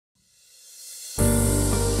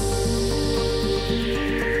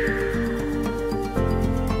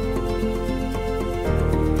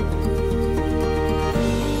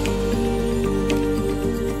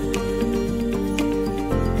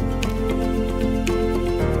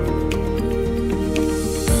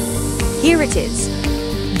Here it is.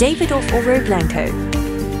 Davidoff Oro Blanco.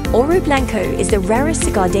 Oro Blanco is the rarest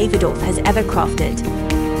cigar Davidoff has ever crafted.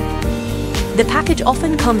 The package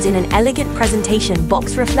often comes in an elegant presentation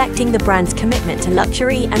box reflecting the brand's commitment to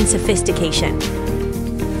luxury and sophistication.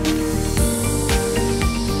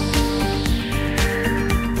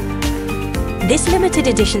 This limited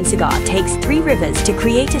edition cigar takes 3 rivers to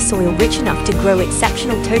create a soil rich enough to grow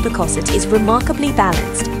exceptional tobacco. It is remarkably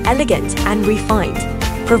balanced, elegant, and refined,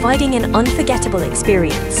 providing an unforgettable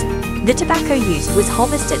experience. The tobacco used was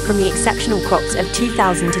harvested from the exceptional crops of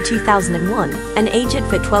 2000 to 2001 and aged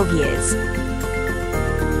for 12 years.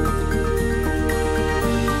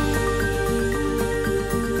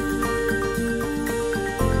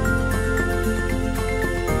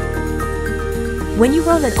 When you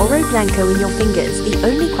roll an Oro Blanco in your fingers, the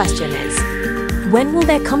only question is, when will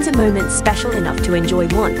there come a moment special enough to enjoy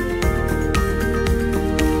one?